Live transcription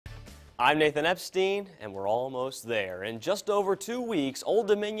I'm Nathan Epstein, and we're almost there. In just over 2 weeks, Old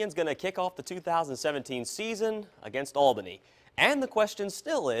Dominion's going to kick off the 2017 season against Albany. And the question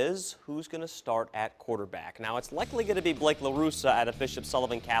still is, who's going to start at quarterback? Now, it's likely going to be Blake LaRussa out of Bishop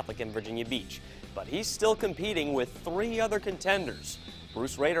Sullivan Catholic in Virginia Beach, but he's still competing with 3 other contenders.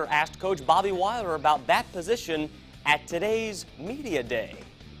 Bruce Rader asked Coach Bobby Wilder about that position at today's media day.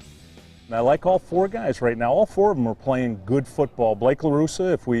 I like all 4 guys right now. All 4 of them are playing good football. Blake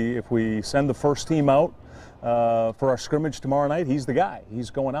LaRussa, if we send the first team out for our scrimmage tomorrow night, he's the guy. He's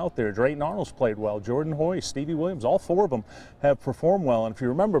going out there. Drayton Arnold's played well. Jordan Hoy, Stevie Williams, all 4 of them have performed well. And if you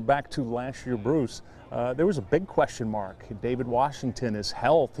remember back to last year, Bruce, there was a big question mark. David Washington, his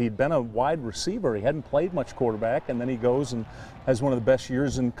health. He'd been a wide receiver. He hadn't played much quarterback, and then he goes and has one of the best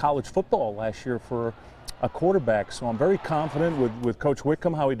years in college football last year for a quarterback. So I'm very confident with Coach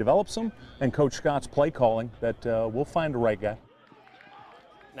Whitcomb, how he develops them, and Coach Scott's play calling, that we'll find the right guy.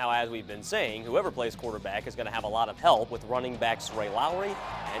 Now, as we've been saying, whoever plays quarterback is going to have a lot of help with running backs Ray Lowry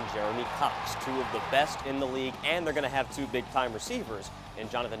and Jeremy Cox, 2 of the best in the league, and they're going to have 2 big-time receivers in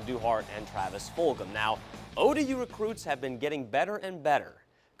Jonathan Duhart and Travis Fulgham. Now, ODU recruits have been getting better and better.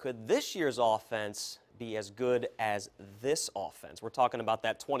 Could this year's offense be as good as this offense? We're talking about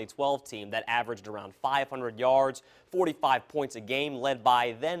that 2012 team that averaged around 500 yards, 45 points a game, led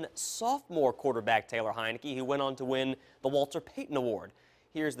by then sophomore quarterback Taylor Heineke, who went on to win the Walter Payton Award.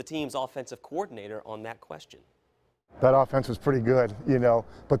 Here's the team's offensive coordinator on that question. That offense was pretty good,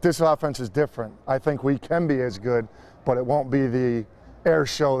 but this offense is different. I think we can be as good, but it won't be the air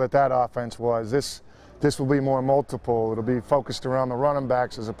show that offense was. This will be more multiple. It'll be focused around the running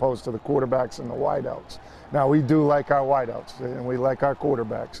backs as opposed to the quarterbacks and the wideouts. Now, we do like our wideouts, and we like our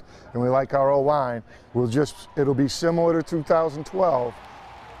quarterbacks, and we like our O-line. It'll be similar to 2012,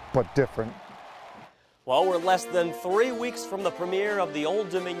 but different. Well, we're less than 3 weeks from the premiere of the Old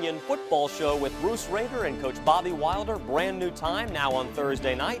Dominion football show with Bruce Rader and Coach Bobby Wilder. Brand new time now on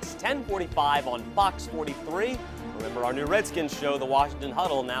Thursday nights, 10:45 on Fox 43. Remember, our new Redskins show, The Washington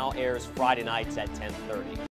Huddle, now airs Friday nights at 10:30.